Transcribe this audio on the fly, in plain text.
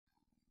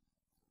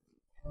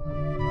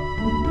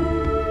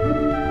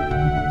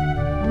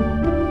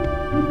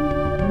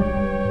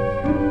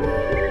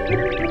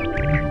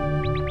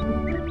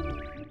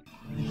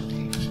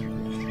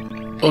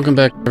Welcome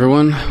back,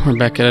 everyone. We're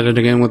back at it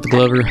again with the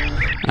Glover.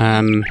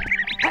 I'm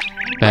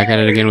back at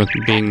it again with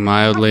being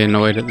mildly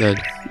annoyed at the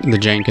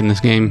jank in this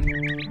game.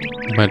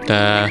 But,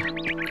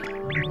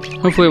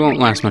 hopefully it won't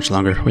last much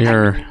longer. We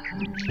are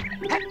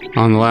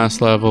on the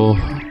last level.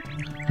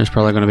 There's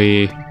probably going to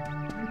be,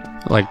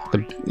 like,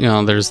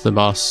 there's the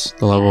boss of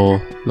the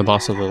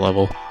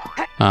level.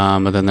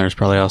 But then there's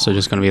probably also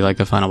just going to be, like,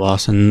 the final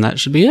boss, and that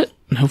should be it.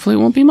 Hopefully it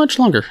won't be much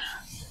longer.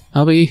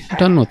 I'll be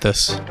done with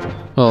this.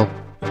 Well,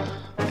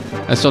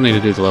 I still need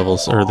to do the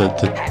levels, or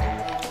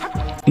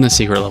the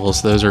secret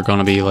levels. Those are going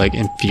to be, like,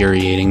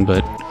 infuriating,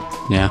 but,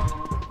 yeah.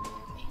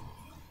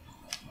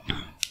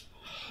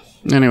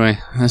 Anyway,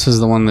 this is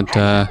the one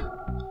that,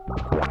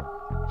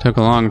 took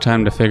a long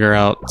time to figure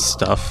out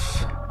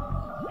stuff.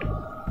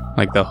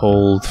 Like the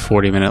whole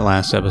 40-minute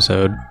last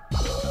episode.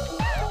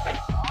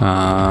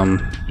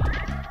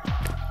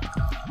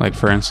 Like,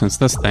 for instance,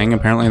 this thing,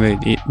 apparently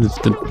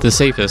the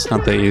safest,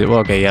 not the, well,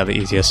 okay, yeah, the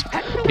easiest,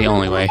 the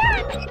only way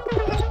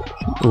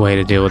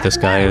to deal with this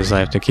guy is I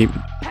have to keep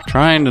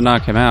trying to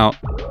knock him out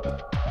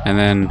and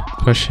then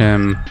push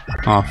him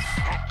off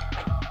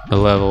the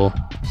level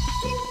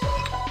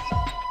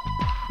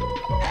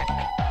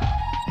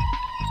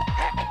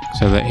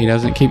so that he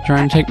doesn't keep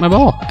trying to take my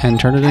ball and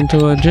turn it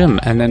into a gem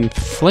and then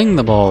fling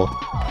the ball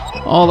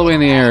all the way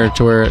in the air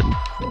to where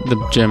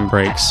the gem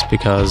breaks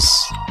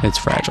because it's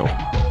fragile.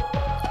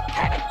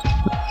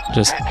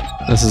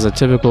 This is a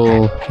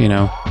typical, you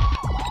know,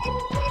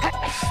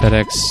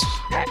 FedEx,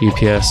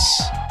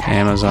 UPS,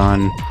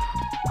 Amazon,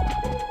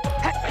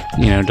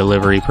 you know,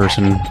 delivery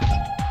person.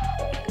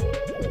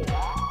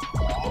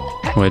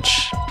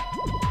 Which,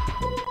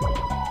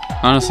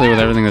 honestly, with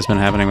everything that's been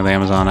happening with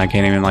Amazon, I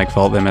can't even, like,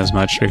 fault them as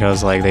much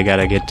because, like, they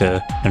gotta get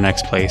to their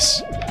next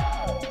place.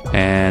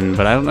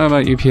 But I don't know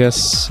about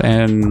UPS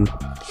and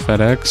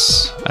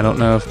FedEx. I don't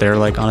know if they're,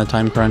 like, on a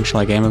time crunch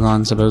like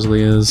Amazon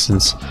supposedly is,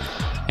 since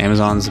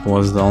Amazon's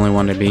was the only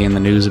one to be in the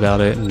news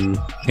about it and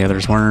the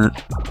others weren't.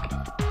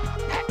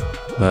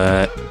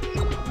 But,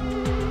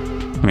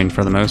 I mean,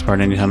 for the most part,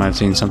 anytime I've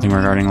seen something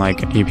regarding,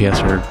 like,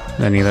 UPS or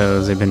any of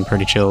those, they've been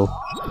pretty chill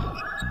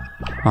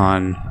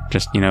on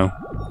just, you know,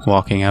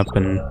 walking up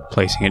and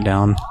placing it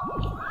down.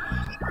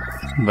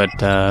 But,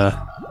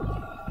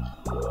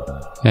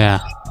 yeah.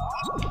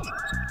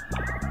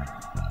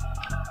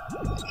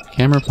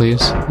 Camera,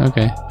 please.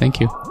 Okay, thank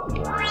you.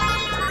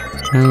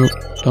 Nope,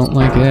 don't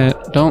like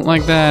that. Don't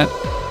like that.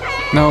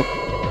 Nope.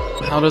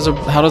 How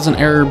does an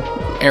air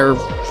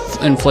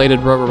inflated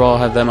rubber ball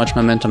have that much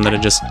momentum that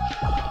it just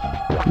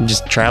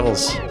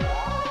travels?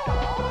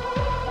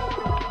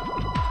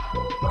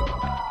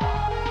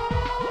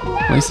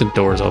 At least the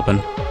door's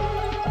open.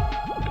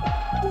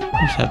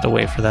 Just have to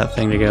wait for that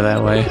thing to go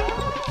that way.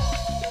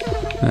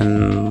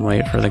 And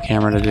wait for the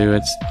camera to do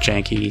its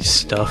janky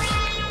stuff.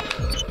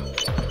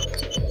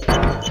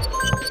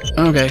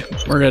 Okay,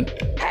 we're good.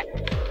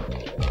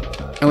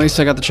 At least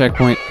I got the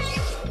checkpoint.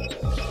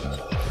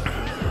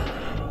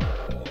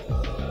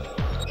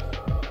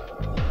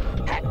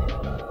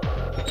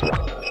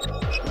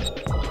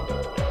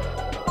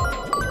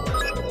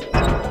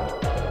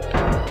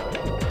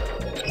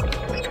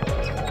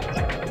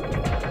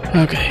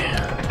 Okay.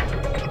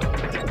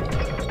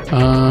 So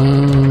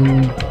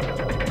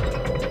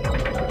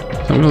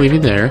I'm gonna leave you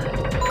there.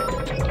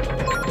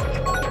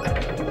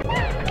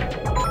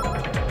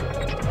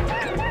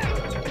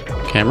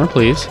 Camera,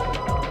 please.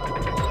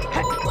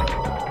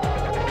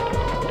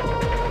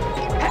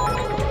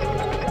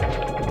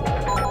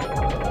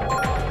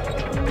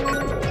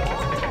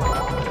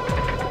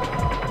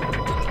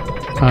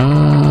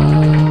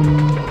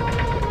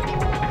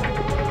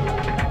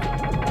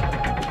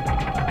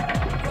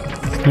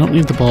 I don't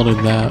need the ball to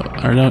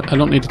that, or no, I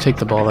don't need to take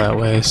the ball that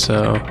way,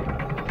 so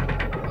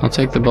I'll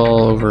take the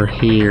ball over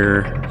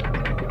here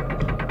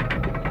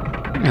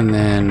and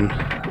then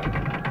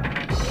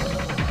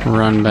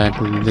run back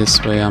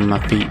this way on my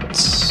feet.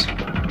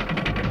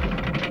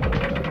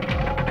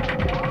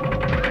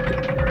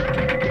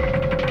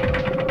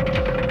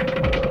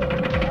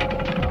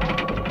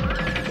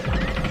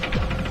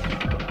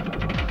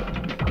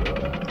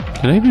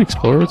 Did I even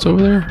explore what's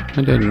over there?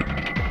 I didn't.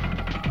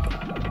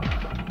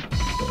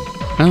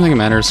 I don't think it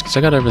matters, because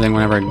I got everything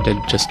whenever I did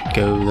just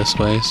go this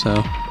way,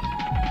 so...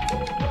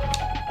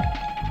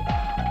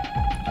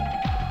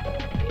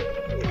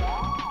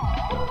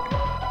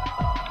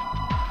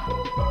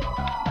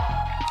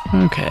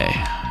 Okay.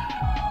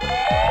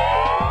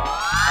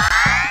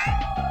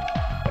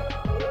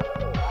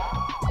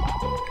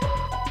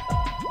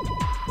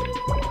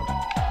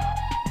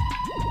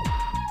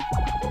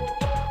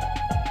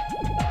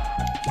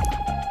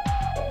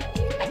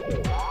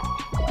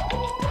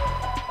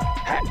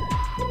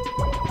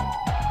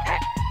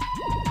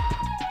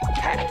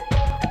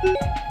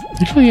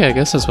 Actually, yeah, I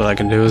guess that's what I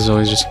can do, is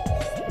always just...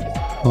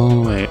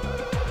 Oh, wait.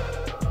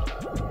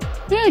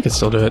 Yeah, I can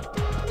still do it.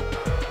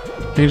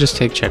 I can just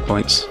take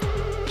checkpoints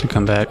to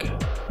come back.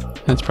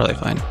 That's probably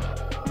fine.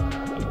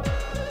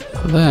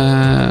 For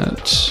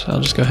that,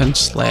 I'll just go ahead and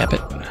slap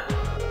it.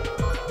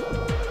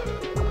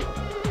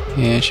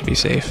 Yeah, it should be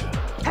safe.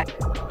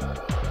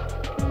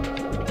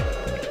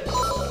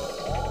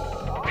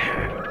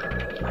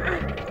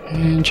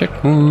 And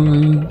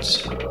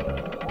checkpoints.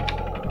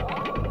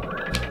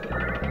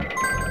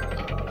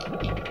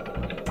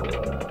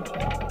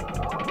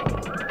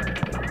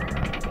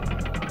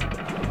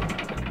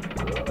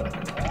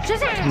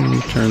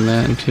 And turn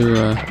that into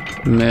a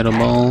metal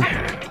ball.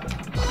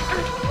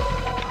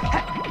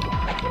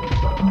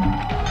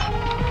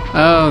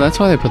 Oh, that's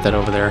why they put that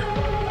over there.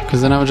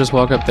 Because then I would just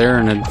walk up there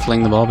and it'd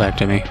fling the ball back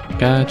to me.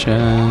 Gotcha.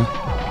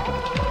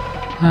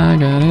 I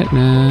got it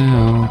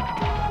now.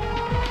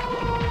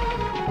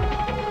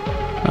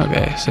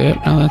 Okay, so yep,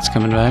 now that's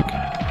coming back.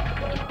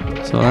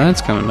 So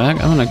that's coming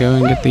back. I'm gonna go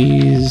and get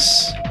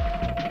these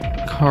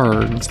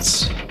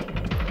cards.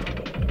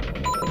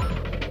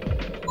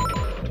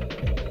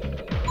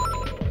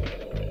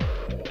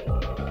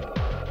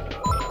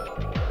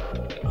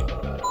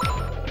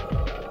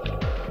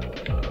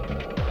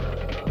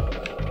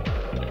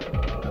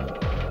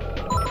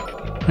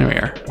 There we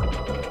are.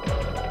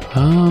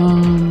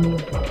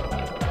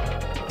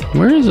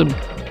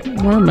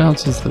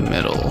 Whereabouts is the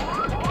middle?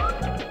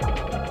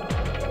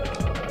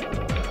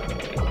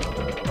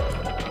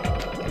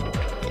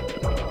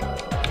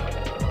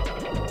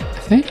 I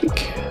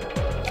think.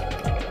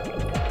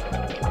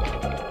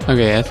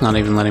 Okay, that's not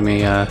even letting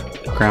me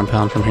ground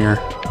pound from here.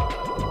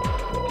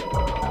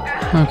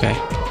 Okay.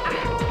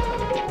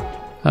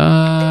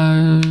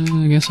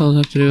 I guess I'll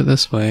have to do it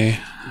this way.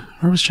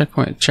 Where was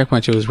checkpoint?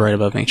 Checkpoint 2 is right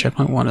above me.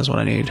 Checkpoint 1 is what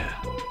I need.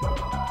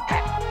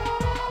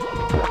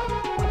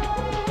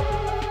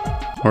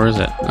 Or is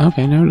it?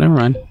 Okay, no, never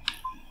mind.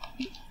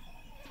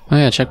 Oh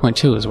yeah, checkpoint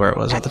 2 is where it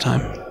was at the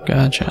time.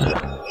 Gotcha.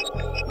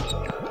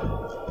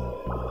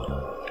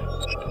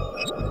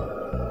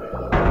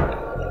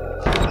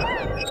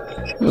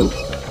 Oh,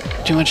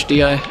 too much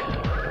DI.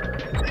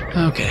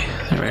 Okay,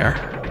 there we are.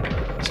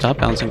 Stop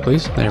bouncing,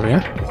 please. There we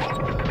are.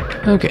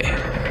 Okay.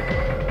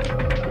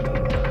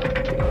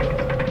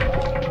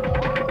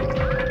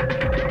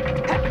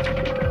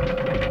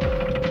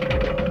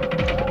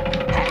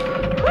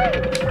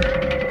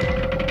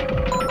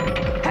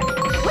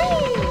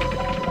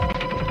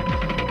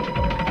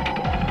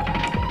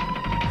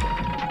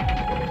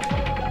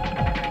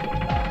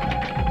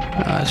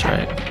 That's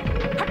right.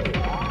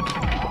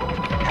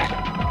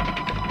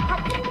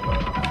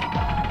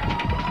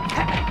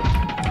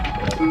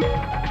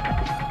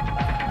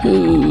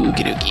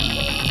 Okie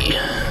dokie.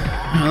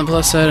 On the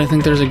plus side, I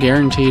think there's a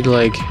guaranteed,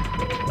 like,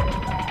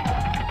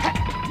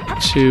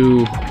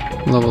 2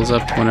 levels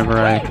up whenever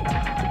I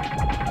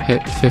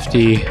hit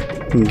 50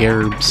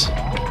 gerbs.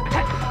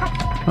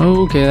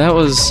 Okay, that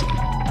was...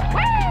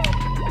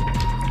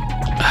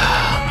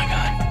 Oh my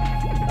god.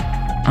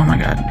 Oh my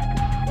god.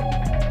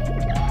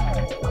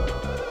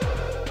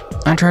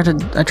 I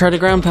tried to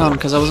ground pound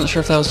because I wasn't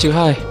sure if that was too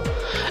high,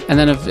 and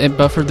then it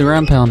buffered the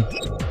ground pound.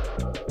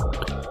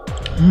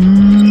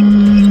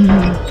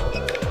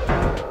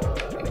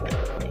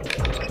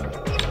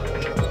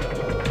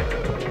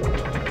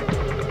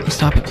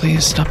 Stop it,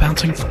 please. Stop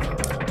bouncing.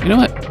 You know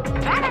what?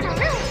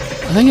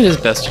 I think it is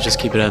best to just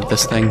keep it at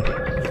this thing.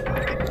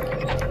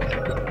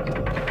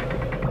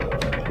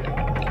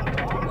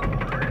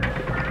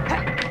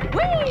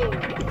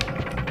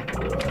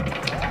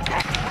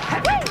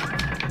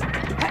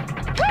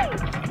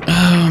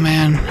 Oh,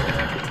 man.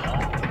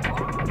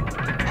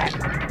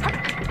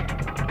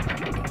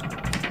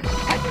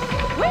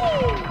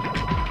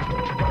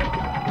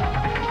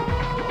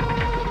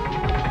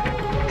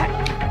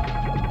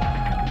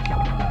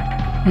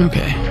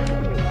 Okay.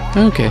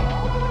 Okay.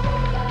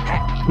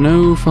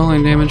 No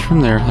falling damage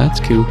from there. That's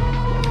cool.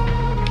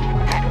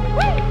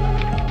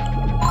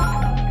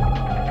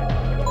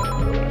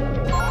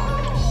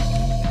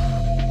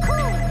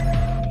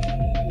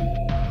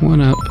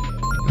 One up.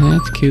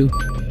 That's cool.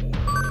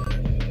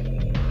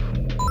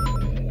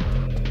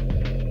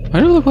 Why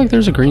do it look like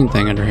there's a green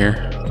thing under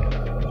here?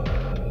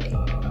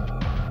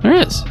 There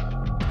is.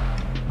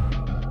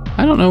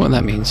 I don't know what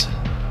that means.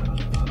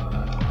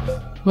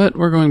 But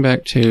we're going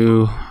back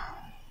to...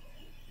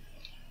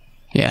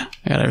 Yeah,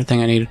 I got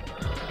everything I needed.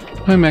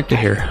 Going back to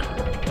here.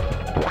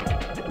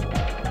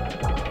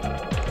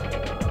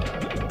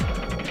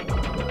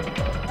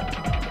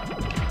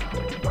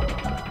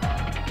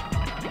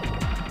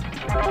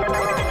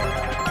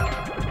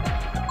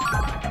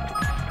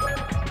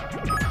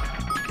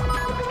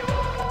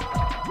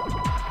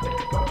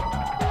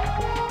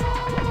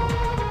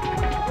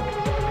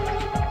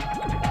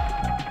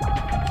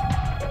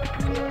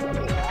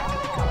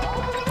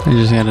 I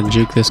just gotta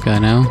juke this guy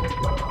now.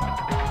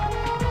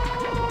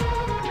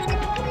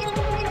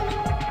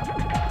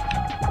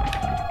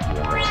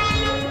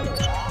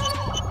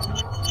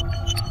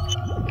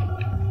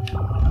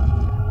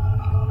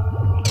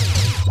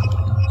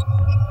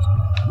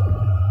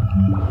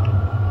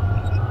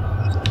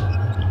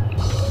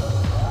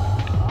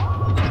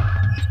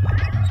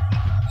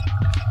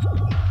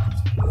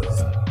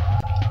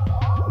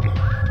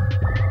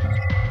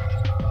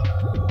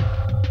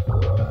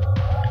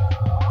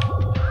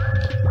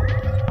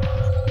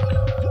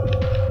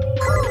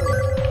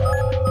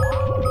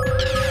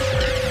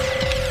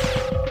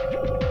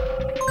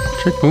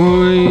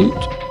 Checkpoint.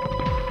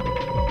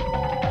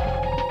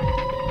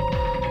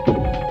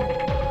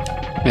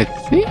 I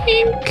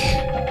think...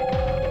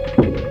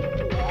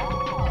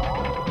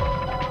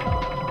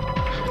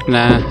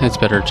 Nah, it's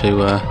better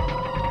to,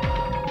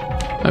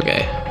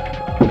 okay.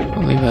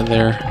 I'll leave that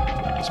there.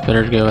 It's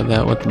better to go with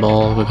that with the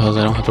ball because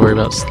I don't have to worry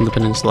about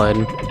slipping and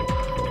sliding.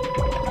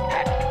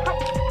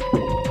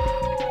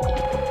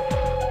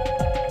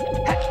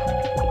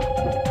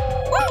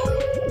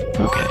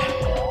 Okay.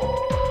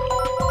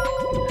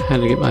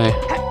 Had to get my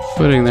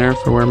footing there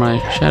for where my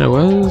shadow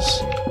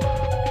was.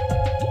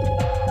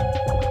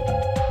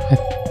 I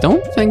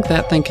don't think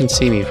that thing can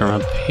see me from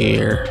up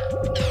here.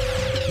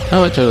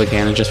 Oh, it totally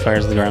can. It just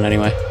fires the ground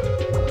anyway.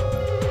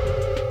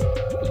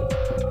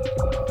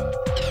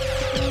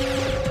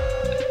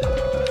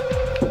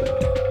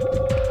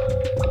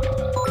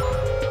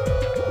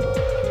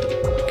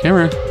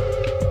 Camera.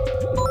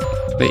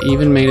 They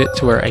even made it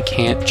to where I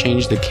can't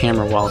change the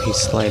camera while he's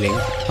sliding.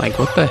 Like,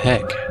 what the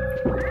heck?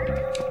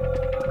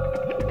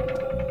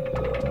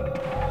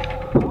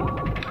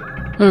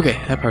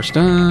 Okay, that part's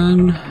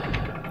done.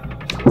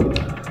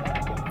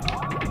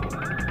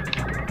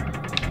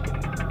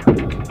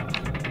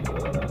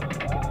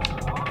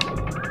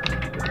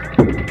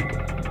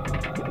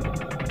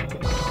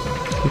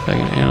 See if I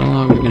can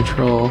analog the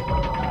control.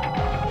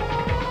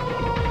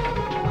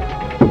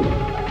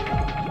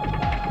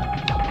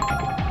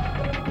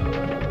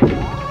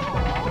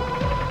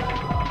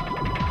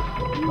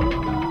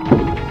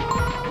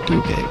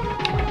 Okay.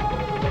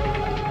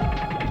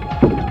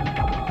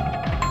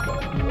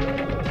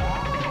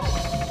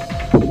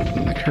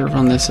 The curve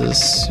on this is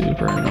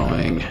super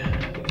annoying.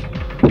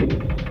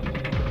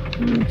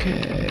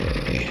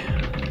 Okay.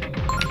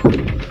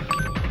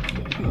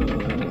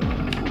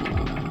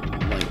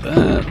 Like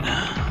that.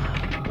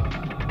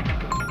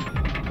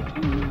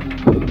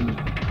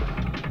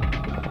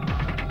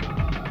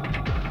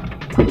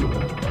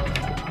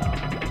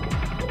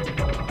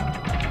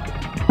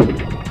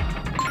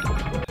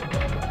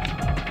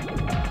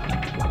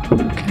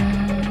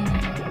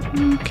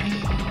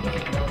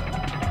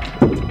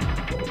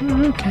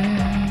 Okay,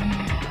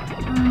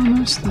 we're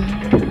almost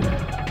there.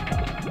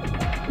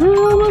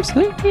 We're almost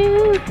there.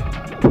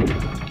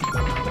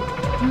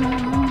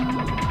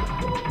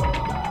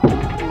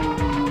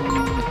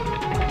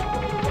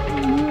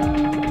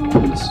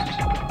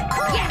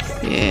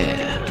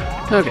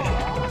 Yeah. Okay.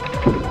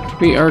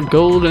 We are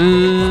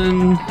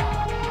golden.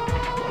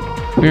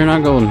 We are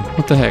not golden.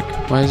 What the heck?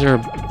 Why is there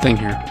a thing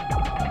here?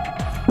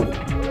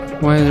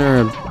 Why is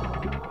there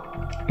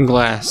a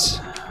glass?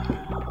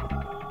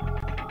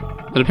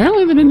 But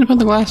apparently they didn't put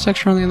the glass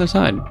texture on the other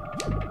side.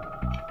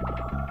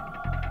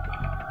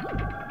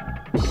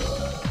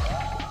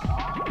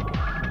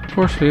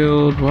 Force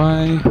field,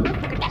 why?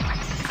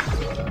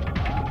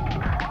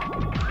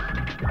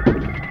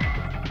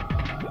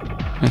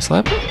 Can I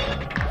slap it?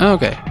 Oh,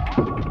 okay.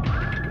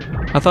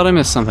 I thought I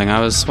missed something. I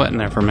was sweating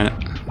there for a minute.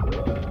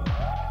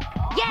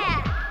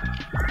 Yeah.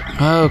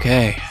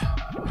 Okay.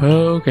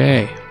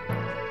 Okay.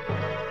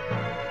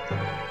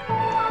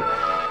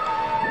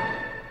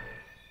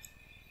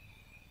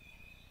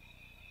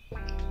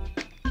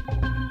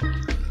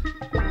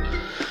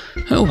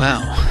 Oh,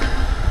 wow.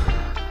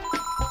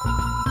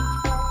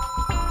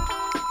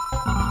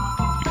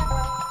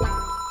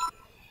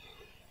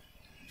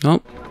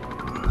 Nope.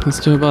 Let's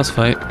do a boss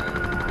fight.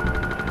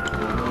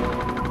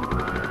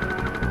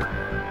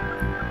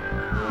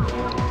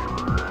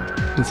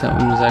 Since that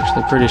one was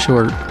actually pretty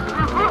short.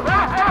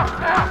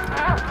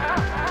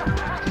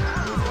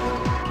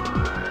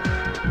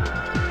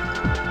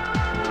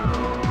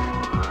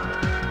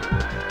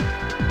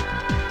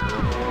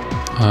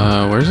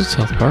 Where's its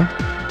health bar?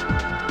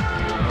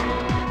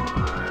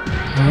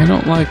 I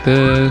don't like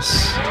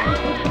this.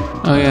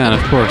 Oh yeah, and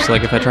of course,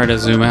 like if I try to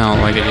zoom out,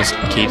 like it just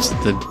keeps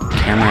the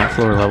camera at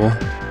floor level.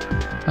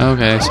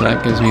 Okay, so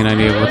that gives me an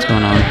idea of what's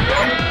going on.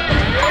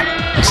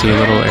 I see a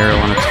little arrow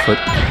on its foot.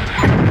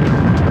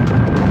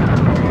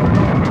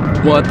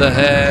 What the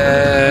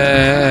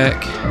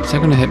heck? Is that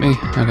gonna hit me?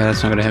 Okay,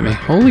 that's not gonna hit me.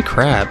 Holy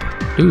crap,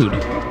 dude.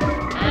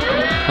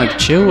 Like,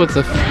 chill with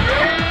the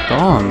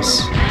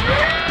bombs.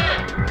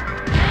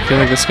 I feel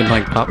like this could,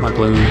 like, pop my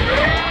balloon.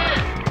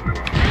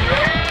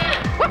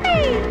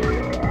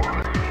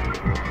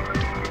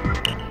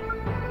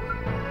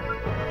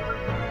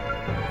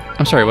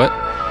 I'm sorry, what?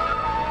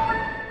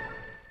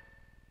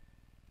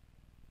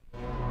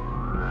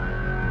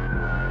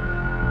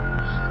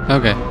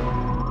 Okay.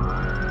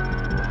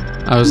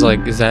 I was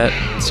like, is that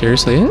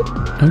seriously it?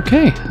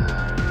 Okay.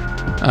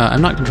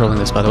 I'm not controlling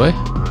this, by the way.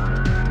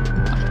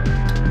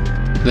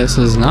 This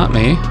is not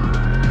me.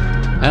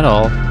 At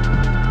all.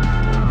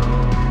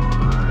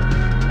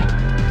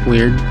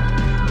 Weird.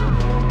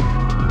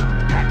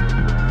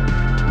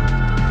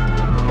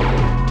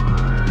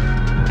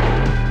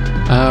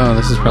 Oh,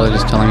 this is probably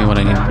just telling me what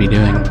I need to be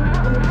doing.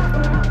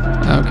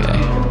 Okay.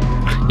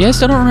 Yeah, I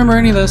still don't remember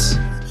any of this.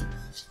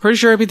 Pretty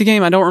sure I beat the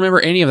game. I don't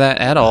remember any of that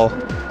at all.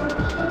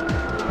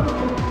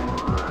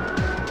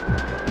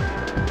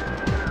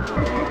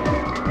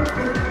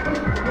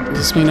 Does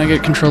this mean I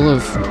get control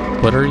of...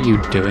 What are you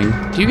doing?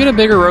 Do you get a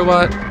bigger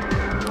robot?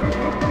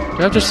 Do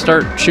I have to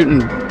start shooting,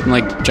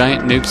 like,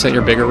 giant nukes at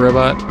your bigger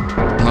robot?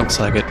 Looks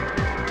like it.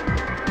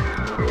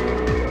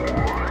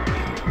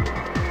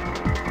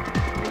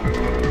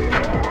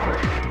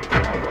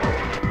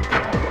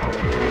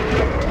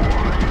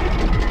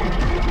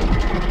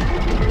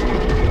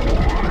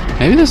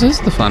 Maybe this is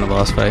the final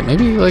boss fight.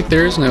 Maybe, like,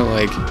 there is no,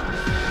 like,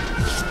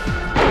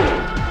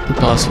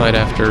 boss fight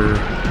after...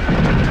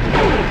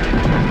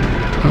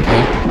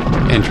 Okay.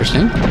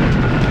 Interesting.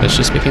 This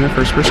just became a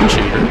first-person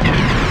shooter.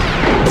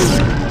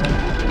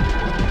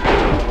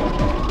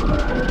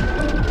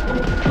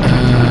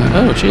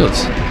 Oh, shields.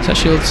 Is that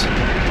shields?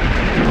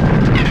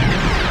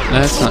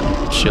 That's not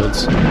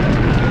shields.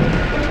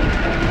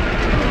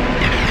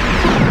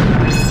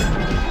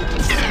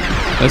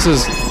 This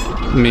is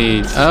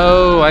me.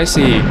 Oh, I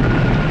see.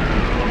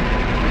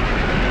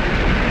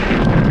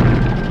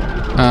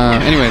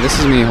 Anyway, this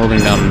is me holding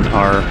down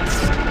R.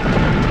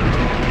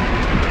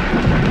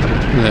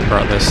 That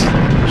brought this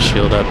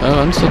shield up. Oh,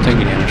 I'm still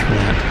taking damage from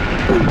that.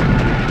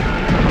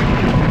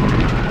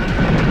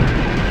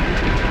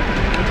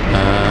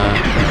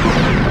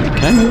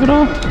 Can I move at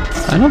all?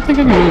 I don't think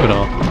I can move at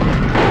all.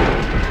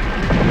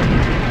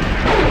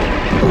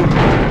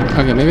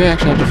 Okay, maybe I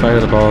actually have to fire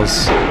the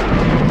balls.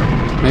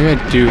 Maybe I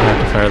do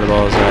have to fire the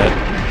balls at...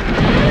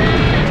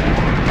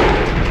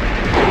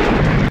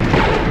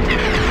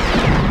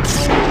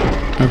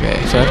 Okay,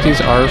 so I have to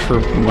use R for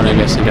when I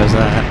guess he does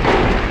that.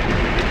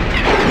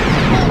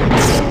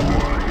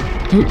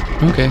 Ooh,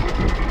 okay.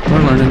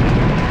 We're learning.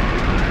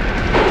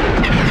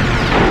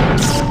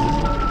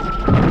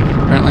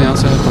 Apparently I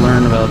also have to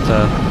learn about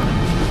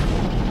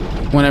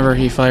whenever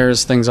he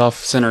fires things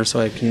off center so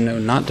I can know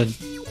not to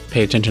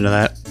pay attention to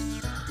that.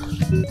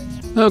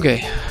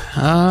 Okay.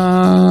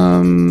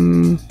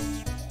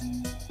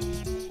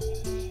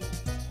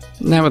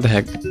 Now what the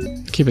heck?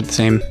 Keep it the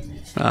same.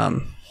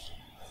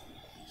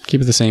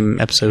 Keep it the same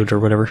episode or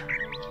whatever.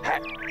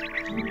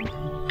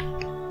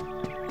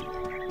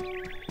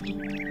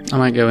 I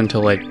might go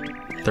until like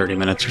 30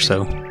 minutes or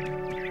so.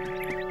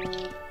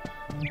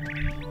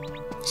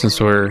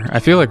 Since I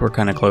feel like we're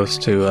kind of close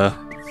to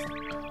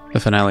the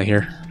finale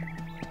here.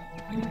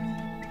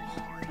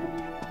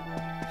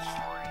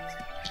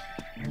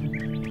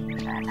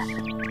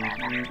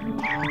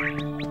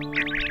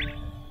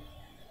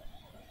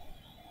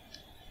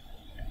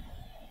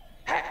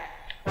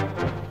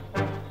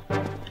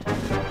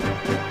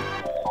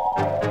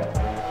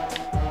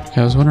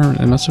 I was wondering,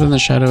 it must have been the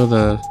shadow of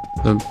the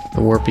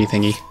warpy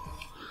thingy.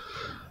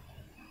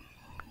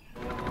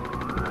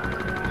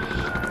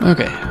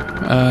 Okay,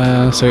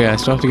 so yeah, I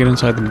still have to get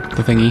inside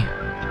the thingy.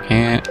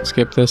 Can't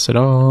skip this at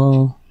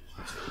all.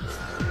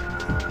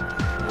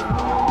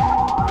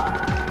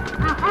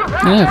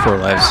 I have 4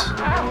 lives.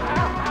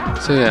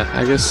 So yeah,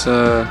 I guess,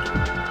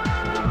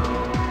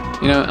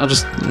 you know, I'll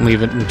just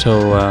leave it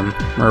until,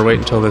 or wait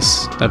until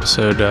this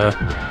episode,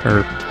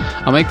 or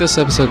I'll make this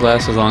episode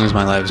last as long as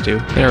my lives do.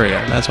 There we go,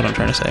 that's what I'm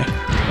trying to say.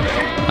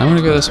 I'm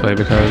gonna go this way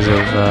because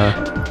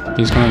of,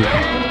 he's gonna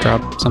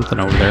drop something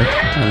over there,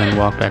 and then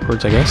walk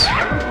backwards, I guess.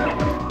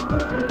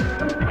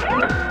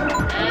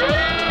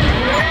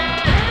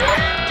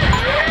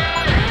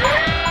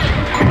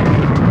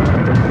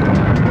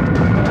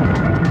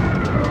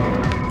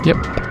 Yep.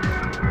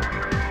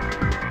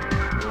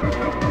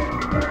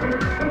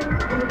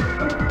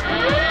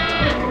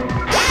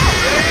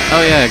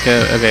 Oh yeah,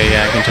 okay,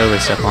 yeah, I can totally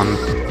step on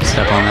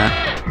that.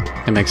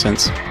 It makes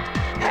sense.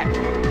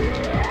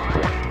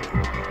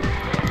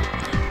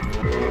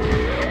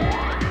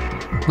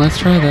 Let's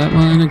try that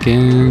one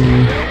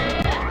again.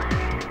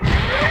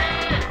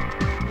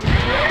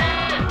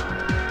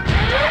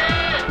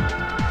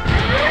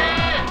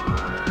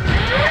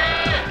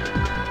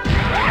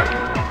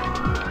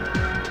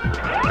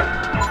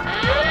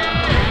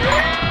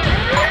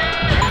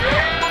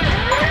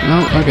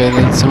 Oh, okay,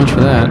 that's so much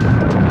for that. I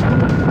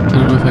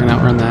don't know if I can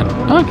outrun that.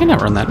 Oh, I can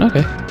outrun that.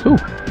 Okay, cool.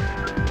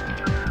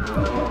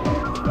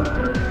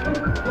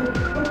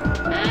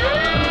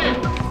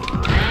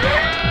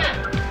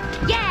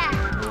 Yeah.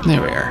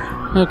 There we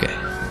are. Okay.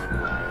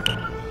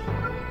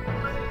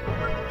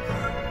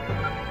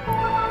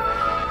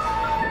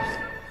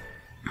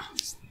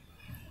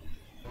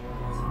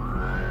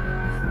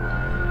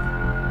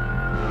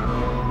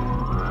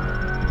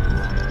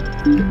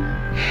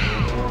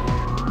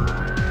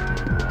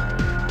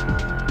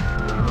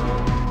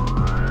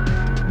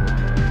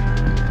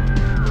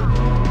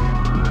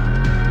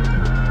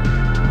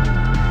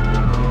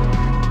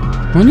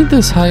 When did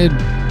this high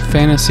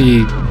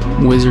fantasy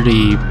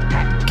wizardy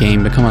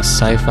game become a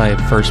sci-fi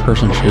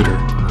first-person shooter?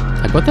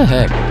 Like, what the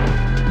heck?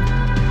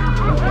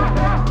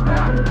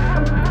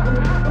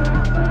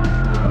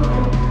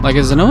 Like,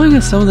 as annoying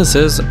as some of this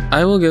is,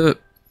 I will give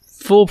it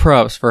full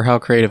props for how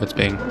creative it's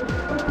being.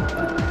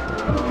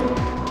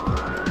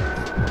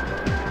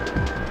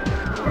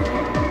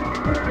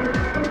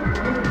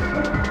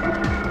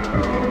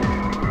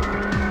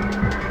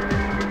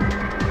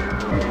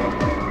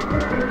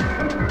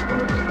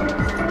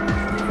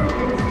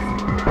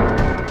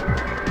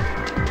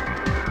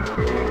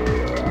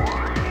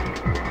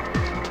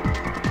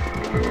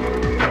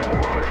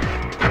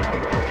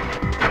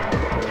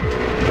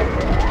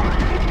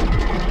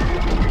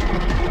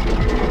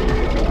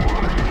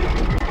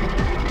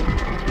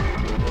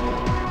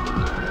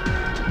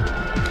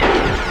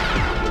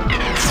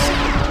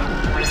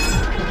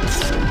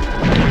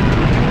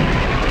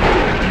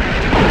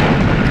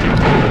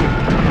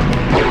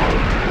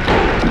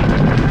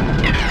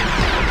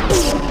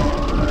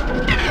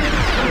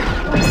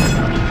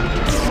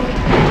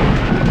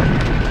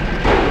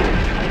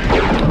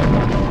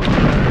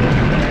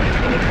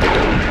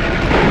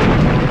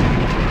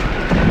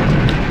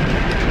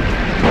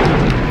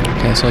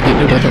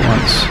 do both at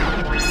once.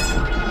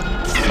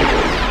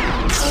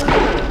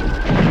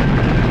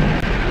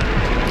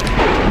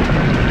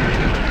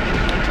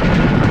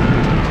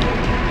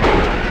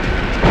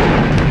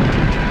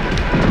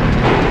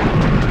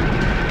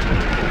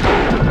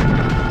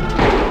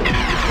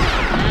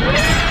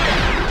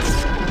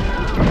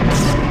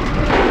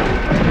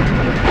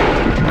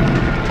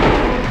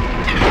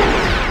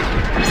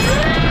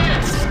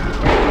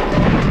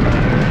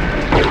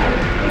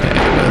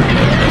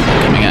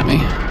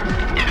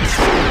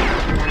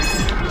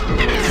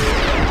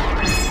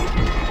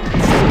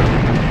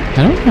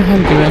 I don't know how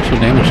to do actual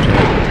damage to it.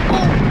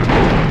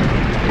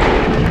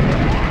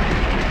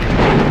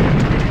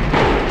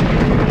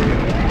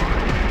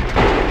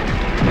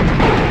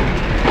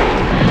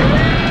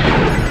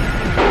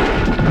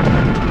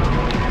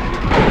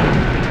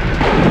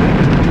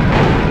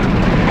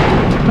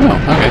 Oh,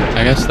 okay.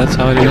 I guess that's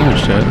how I do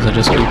damage to it, is I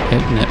just keep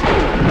hitting it.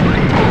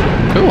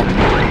 Cool.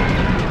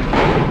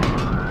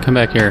 Come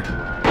back here.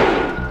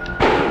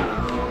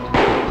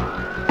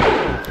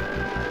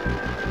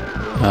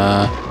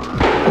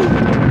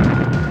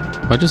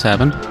 What just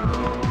happened?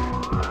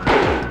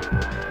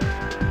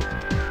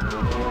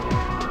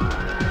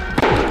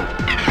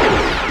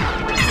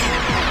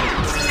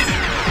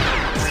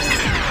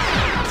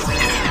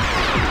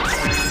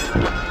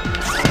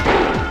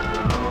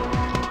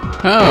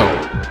 Oh!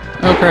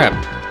 Oh crap.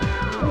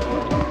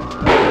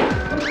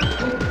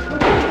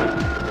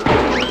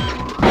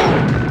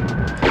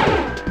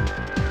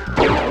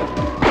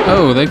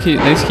 Oh, they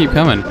just keep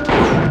coming.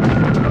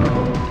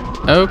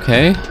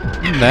 Okay,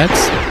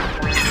 that's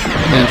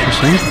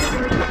interesting.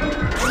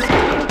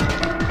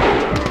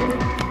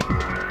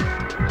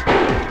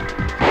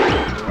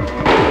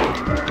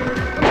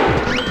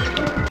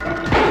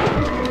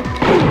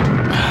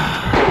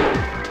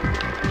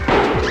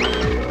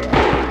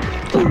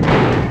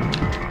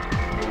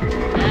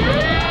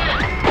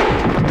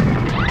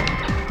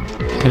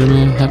 Hit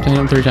him, have to hit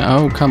him 3 times.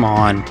 Oh, come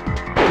on.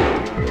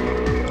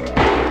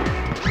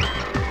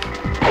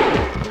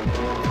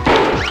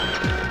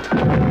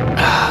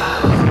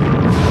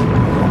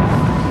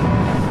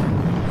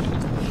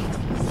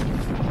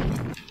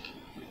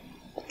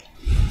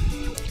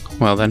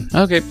 Well then,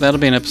 okay, that'll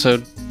be an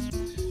episode.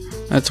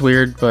 That's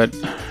weird, but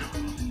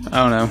I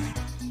don't know.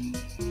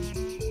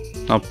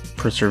 I'll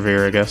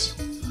persevere, I guess.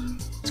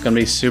 It's gonna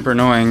be super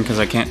annoying because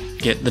I can't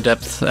get the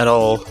depth at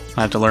all.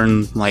 I have to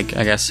learn, like,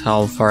 I guess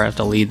how far I have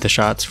to lead the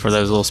shots for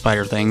those little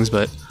spider things,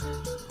 but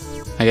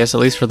I guess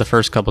at least for the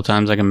first couple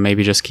times I can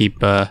maybe just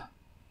keep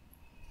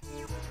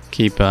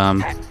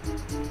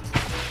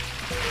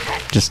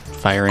just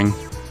firing.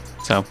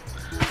 So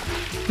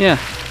yeah,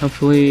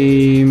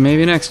 hopefully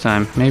maybe next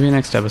time, maybe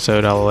next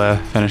episode I'll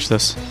finish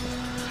this.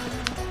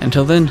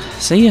 Until then,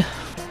 see ya!